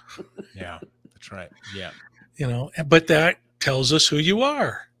naive. Yeah, that's right. Yeah. But that tells us who you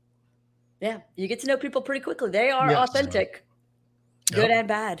are. Yeah, you get to know people pretty quickly. They are authentic, good and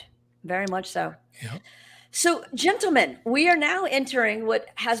bad, very much so. Yeah. So, gentlemen, we are now entering what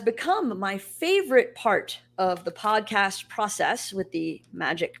has become my favorite part of the podcast process with the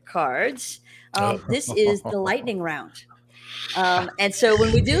magic cards. This is the lightning round. And so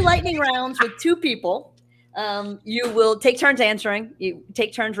when we do lightning rounds with two people, you will take turns answering. You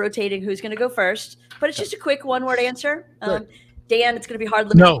take turns rotating who's going to go first. But it's just a quick one-word answer. Dan, it's going to be hard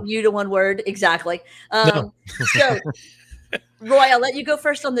limiting you to one word. Exactly. So Roy, I'll let you go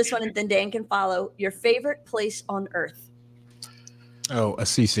first on this one, and then Dan can follow. Your favorite place on earth? Oh,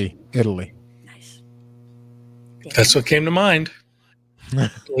 Assisi, Italy. Nice. Dan? That's what came to mind.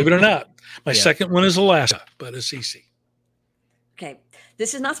 Believe it or not. My second one is Alaska, but Assisi. Okay.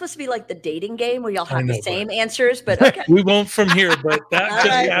 This is not supposed to be like the dating game where y'all have know, the same answers, but okay. We won't from here, but that All just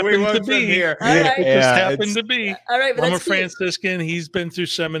right. happened to be. here. All right. It just happened to be. All right, but I'm a that's cute. Franciscan. He's been through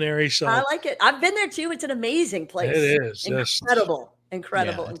seminary, so I like it. I've been there too. It's an amazing place. it is. Yes. Incredible. Yeah,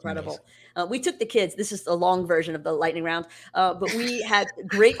 Incredible. We took the kids. This is the long version of the lightning round, but we had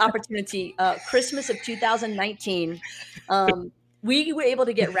great opportunity. Christmas of 2019. We were able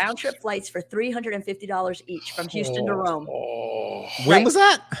to get round trip flights for $350 each from Houston to Rome. When was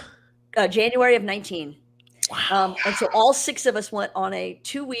that? January of 19. Wow. And so all 6 of us went on a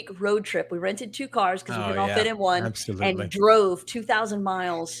 2-week road trip. We rented 2 cars because we couldn't all fit in one. Absolutely. And drove 2,000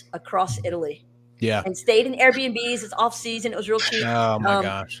 miles across Italy. Yeah. And stayed in Airbnbs. It's off season. It was real cheap. Oh my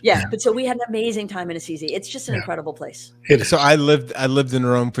gosh. Yeah. But so we had an amazing time in Assisi. It's just an incredible place. So I lived in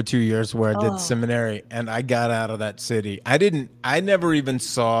Rome for 2 years where I did seminary, and I got out of that city. I never even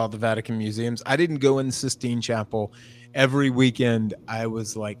saw the Vatican museums. I didn't go in the Sistine Chapel. Every weekend I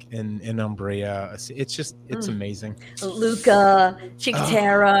was like in Umbria. It's amazing. Lucca, Cinque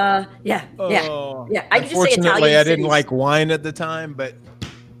Terre. Yeah. I could just say Italian Unfortunately, I didn't cities. like wine at the time, but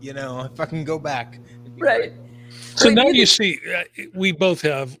if I can go back. it'd be Right. So Right, now you- you see, we both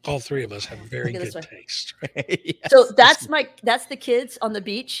have, all 3 of us have very Look at good this taste. great. So that's the kids on the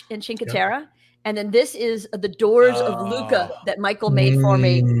beach in Cinque Terre. And then this is the doors of Lucca that Michael made for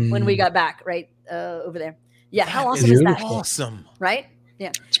me when we got back, right over there. Yeah, how awesome is that? Awesome. Right?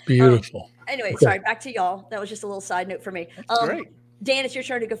 Yeah. It's beautiful. Anyway, Okay. sorry, back to y'all. That was just a little side note for me. Great. Dan, it's your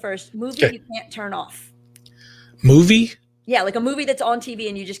turn to go first. Movie Okay. you can't turn off. Movie, Yeah, like a movie that's on TV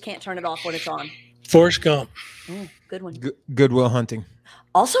and you just can't turn it off when it's on. Forrest Gump. Good one. Goodwill Hunting.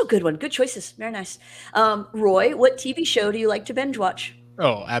 Also good one. Good choices. Very nice. Roy, what TV show do you like to binge watch?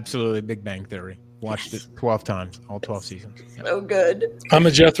 Oh, absolutely. Big Bang Theory. Watched it 12 times, all 12 seasons. So good. I'm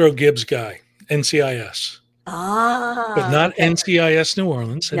a Jethro Gibbs guy, NCIS. But not okay. NCIS New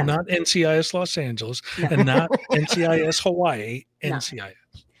Orleans, and No. not NCIS Los Angeles, and not NCIS Hawaii, No. NCIS.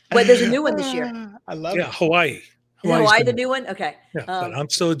 Wait, there's a new one this year. I love Yeah, Hawaii. Is Hawaii's Hawaii the good. new one? Okay. Yeah, but I'm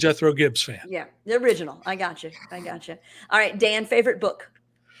still a Jethro Gibbs fan. Yeah, the original. I got you. All right, Dan, favorite book?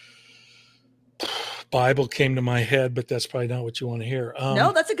 Bible came to my head, but that's probably not what you want to hear.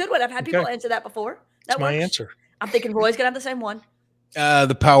 No, that's a good one. I've had people okay. answer that before. That's That my works. answer. I'm thinking Roy's gonna have the same one.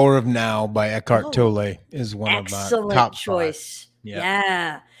 The Power of Now by Eckhart Oh. Tolle is one of my Excellent top choice. 5.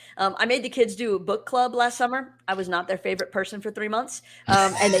 Yeah. I made the kids do a book club last summer. I was not their favorite person for 3 months.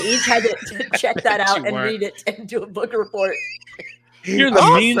 And they each had to check that out You and weren't. read it and do a book report. You're the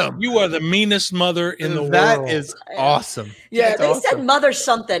Awesome. You are the meanest mother in the That world. is awesome. Yeah, That's they awesome. said mother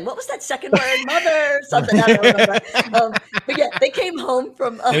something. What was that second word? Mother something. I don't remember. But yeah, they came home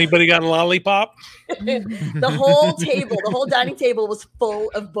from Anybody got a lollipop? the whole table, the whole dining table was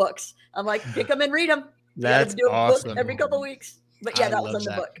full of books. I'm like, pick them and read them. You gotta That's do a awesome. book every couple of weeks. But yeah, I that was love on the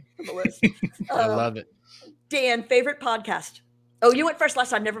that. book, on the list. I love it. Dan, favorite podcast? Oh, you went first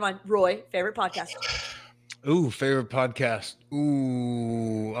last time. Never mind. Roy, favorite podcast? Ooh, favorite podcast.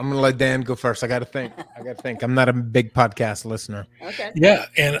 Ooh, I'm gonna let Dan go first. I gotta think. I'm not a big podcast listener. Okay. Yeah,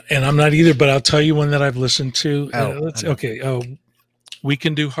 and I'm not either, but I'll tell you one that I've listened to. Oh, We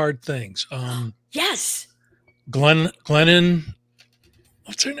Can Do Hard Things. Yes. Glennon,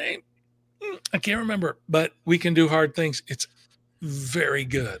 what's her name? I can't remember, but We Can Do Hard Things. It's very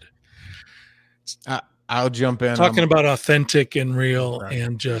good. I'll jump in. Talking about authentic and real Right.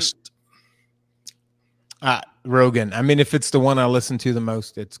 and just Rogan. I mean, if it's the one I listen to the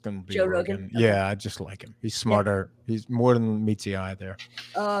most, it's gonna be Joe Rogan? Yeah, I just like him. He's smarter. He's more than meets the eye there.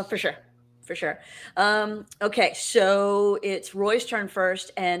 For sure. Okay, so it's Roy's turn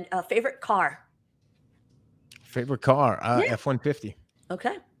first, and favorite car. Favorite car? Yeah. F-150.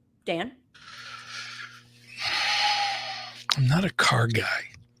 Okay, Dan. I'm not a car guy.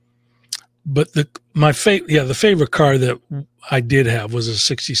 But the favorite car that I did have was a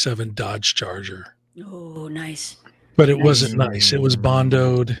 67 Dodge Charger. Oh, nice. But it wasn't nice. It was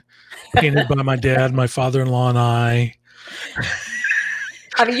bondoed, painted by my dad, my father-in-law, and I.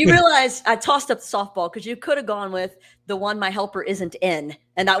 I mean, you realize I tossed up the softball because you could have gone with the one my helper isn't in,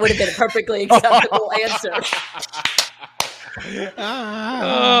 and that would have been a perfectly acceptable answer.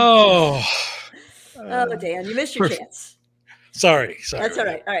 Oh, Oh, Dan, you missed your chance. sorry. That's all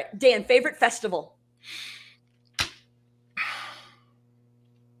right. All right, Dan, favorite festival.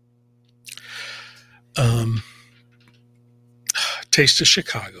 Taste of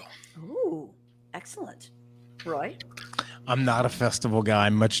Chicago. Ooh, excellent. Roy. I'm not a festival guy,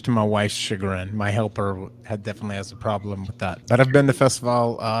 much to my wife's chagrin. My helper definitely has a problem with that. But I've been to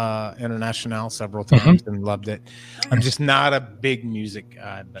Festival International several times and loved it. I'm just not a big music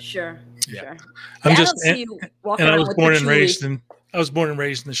guy. But Sure. Yeah. I I'm don't just see you walking and I around was with born and patchouli. raised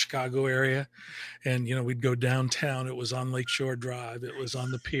in the Chicago area, and we'd go downtown. It was on Lakeshore Drive. It was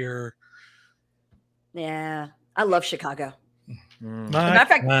on the pier. Yeah, I love Chicago. Mm. Matter of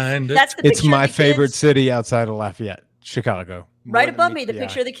fact, Kind of- that's the It's picture my of the favorite kids. city outside of Lafayette, Chicago. More Right than above me, the yeah.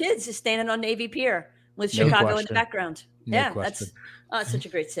 picture of the kids is standing on Navy Pier with No Chicago in the question. background. No Yeah, question. it's such a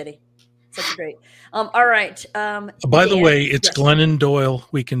great city. Such a great. All right. By the Dan, way, it's yes. Glennon Doyle.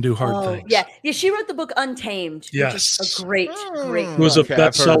 We Can Do Hard Things. Yeah. She wrote the book Untamed, which Yes. is a great It was book. a Okay, I've heard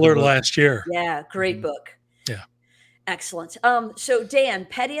of the bestseller book. last year. Yeah, great Mhm. book. Yeah. Excellent. So Dan,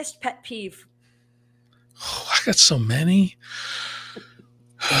 pettiest pet peeve. Oh, I got so many.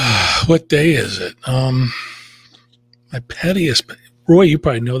 What day is it? My pettiest. Roy, you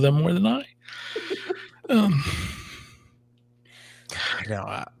probably know them more than I.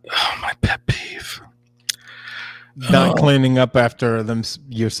 My pet peeve. Not cleaning up after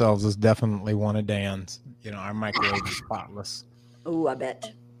yourselves is definitely one of Dan's. Our microwave is spotless. Oh, I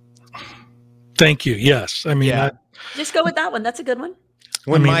bet. Thank you. Yes, I mean, Yeah. Just go with that one. That's a good one.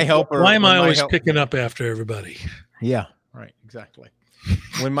 When I mean, my helper, why am when I my always help- picking up after everybody? Yeah, right, exactly.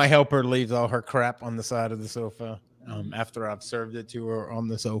 When my helper leaves all her crap on the side of the sofa after I've served it to her on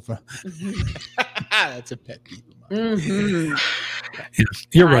the sofa, that's a pet peeve of mine. Mm-hmm. Yes,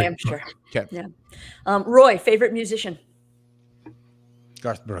 you're I right. am sure. Okay. Yeah. Roy, favorite musician.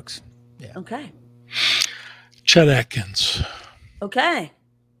 Garth Brooks. Okay. Chet Atkins. Okay.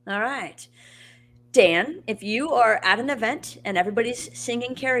 All right. Dan, if you are at an event and everybody's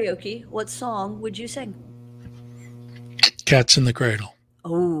singing karaoke, what song would you sing? Cats in the Cradle.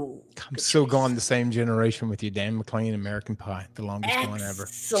 Oh, I'm so gone the same generation with you, Dan McLean, American Pie, the longest one ever.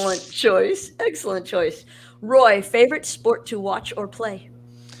 excellent choice. Excellent choice. Roy, favorite sport to watch or play?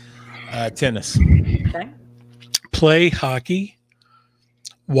 Tennis. Okay. Play hockey.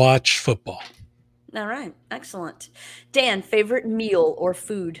 Watch football. All right. Excellent. Dan, favorite meal or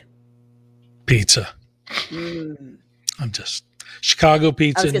food? Pizza. Mm. I'm just Chicago I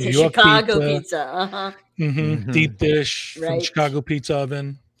pizza, was going New to say York Chicago pizza. pizza. Uh-huh. Mhm. Deep dish from Right. Chicago Pizza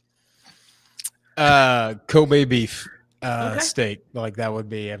Oven. Kobe beef Okay. steak. Like that would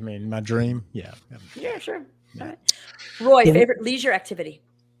be, my dream. Yeah. Yeah, sure. All right. Roy, The- favorite leisure activity?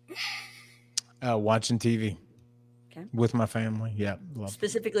 Watching TV Okay. with my family. Yeah. Love it.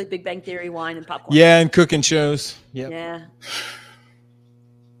 Specifically Big Bang Theory, wine, and popcorn. Yeah, and cooking shows. Yep. Yeah.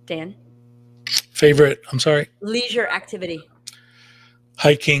 Dan, Favorite, I'm sorry, leisure activity.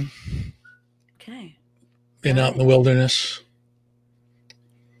 hiking. Okay. Been out in the wilderness.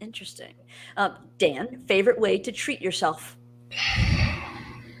 Interesting. Dan, favorite way to treat yourself?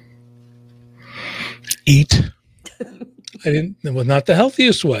 Eat. Well, not the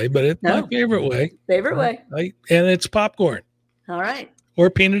healthiest way, but it's No. my favorite way. Favorite way. And it's popcorn All right. or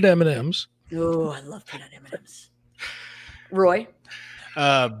peanut M&Ms. Oh, I love peanut M&Ms. Roy,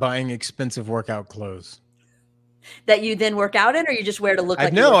 Buying expensive workout clothes. that you then work out in, or you just wear to look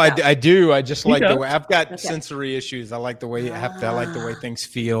like you No, work out? I do. I just like the does. way I've got Okay. sensory issues. I like the way I like the way things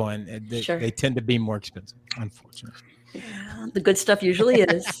feel, and Sure. they tend to be more expensive, unfortunately. Yeah, the good stuff usually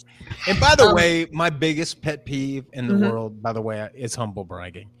is. And by the Um, way, my biggest pet peeve in the Mhm. world, by the way, is humble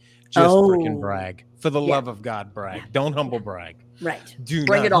bragging. Just Oh. freaking brag. For the Yeah. love of God, brag. Don't humble brag. Right. Do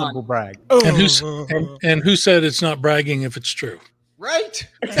Bring not it on. humble brag. And who said it's not bragging if it's true? Right.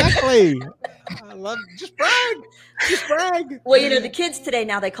 Exactly. I love just brag. Just brag. Well, the kids today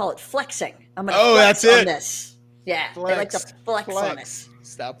now they call it flexing. I'm going to Oh, flex that's on it. this. Yeah, they like to flex on it.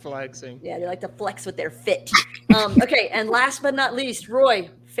 Stop flexing. Yeah, they like to flex with their fit. Okay, and last but not least, Roy,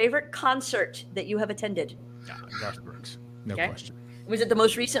 favorite concert that you have attended? Garth Brooks. No Okay. question. Was it the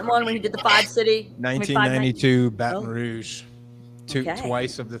most recent one when he did the 5 city? 1992, Baton Oh. Rouge. Okay.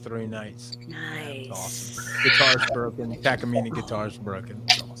 Twice of the 3 nights. Nice. Awesome. Guitar's broken. Takamine guitar's broken.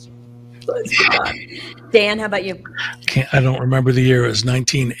 It's awesome. That's good time. Dan, how about you? I don't remember the year. It was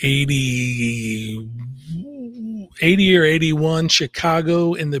 1980 or 81,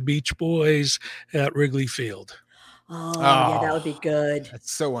 Chicago and the Beach Boys at Wrigley Field. Oh, yeah, that would be good.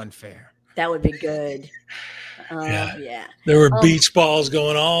 That's so unfair. That would be good. Yeah. Yeah. There were Oh. beach balls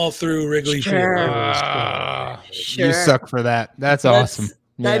going all through Wrigley Sure. Field. It was cool. Sure. You suck for that. That's awesome.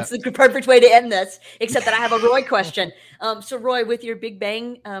 That's the perfect way to end this, except that I have a Roy question. So, Roy, with your Big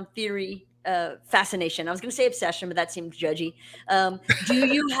Bang Theory fascination, I was going to say obsession, but that seemed judgy. Do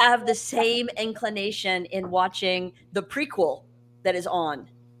you have the same inclination in watching the prequel that is on?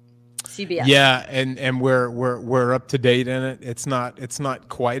 CBS. Yeah, and we're up to date in it. It's not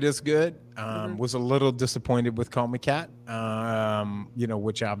quite as good. Was a little disappointed with Call Me Kat,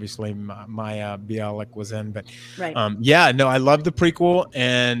 which obviously Maya Bialik was in, but right. I love the prequel,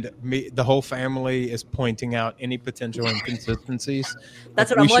 and the whole family is pointing out any potential inconsistencies.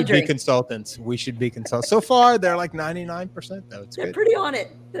 That's what I'm wondering. We should be consultants. So far, they're like 99%, though. They're good. Pretty on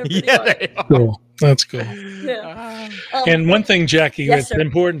it. They're pretty on it. They are. Cool. That's cool. Yeah. And one thing, Jackie, yes, it's sir.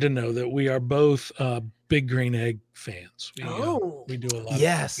 important to know that we are both Big Green Egg fans. We do a lot.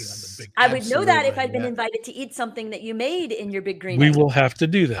 Yes. Of on the Big I would know that if I'd been invited to eat something that you made in your Big Green We Egg. will have to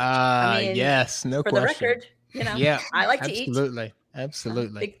do that. Yes, no for question. For the record, I like to eat.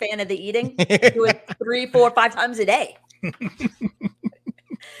 Absolutely. Big fan of the eating. Do it 3, 4, 5 times a day.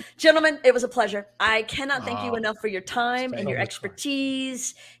 Gentlemen, it was a pleasure. I cannot thank you enough for your time and your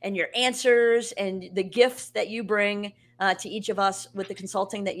expertise and your answers and the gifts that you bring to each of us with the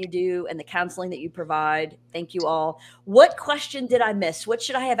consulting that you do and the counseling that you provide. Thank you all. What question did I miss? What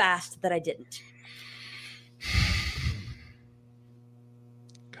should I have asked that I didn't?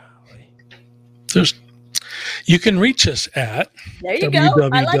 You can reach us at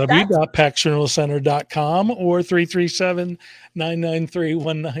www.paxrenewalcenter.com or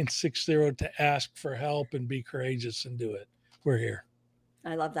 337-993-1960 to ask for help and be courageous and do it. We're here.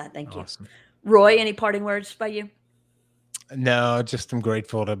 I love that. Thank you. Awesome. Roy, any parting words by you? No, just I'm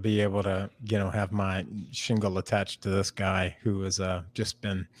grateful to be able to, have my shingle attached to this guy who has just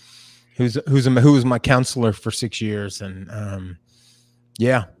been, who was my counselor for 6 years. And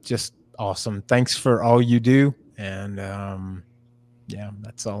just awesome. Thanks for all you do. And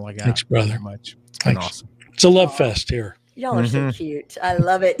that's all I got. Thanks, brother. Very much. It's been awesome. It's a love fest here. Y'all are so cute. I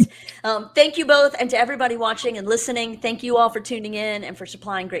love it. Thank you both. And to everybody watching and listening, thank you all for tuning in and for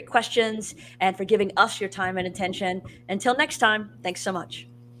supplying great questions and for giving us your time and attention. Until next time, thanks so much.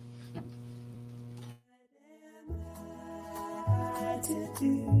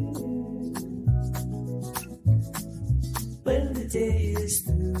 When the day is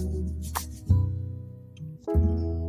through.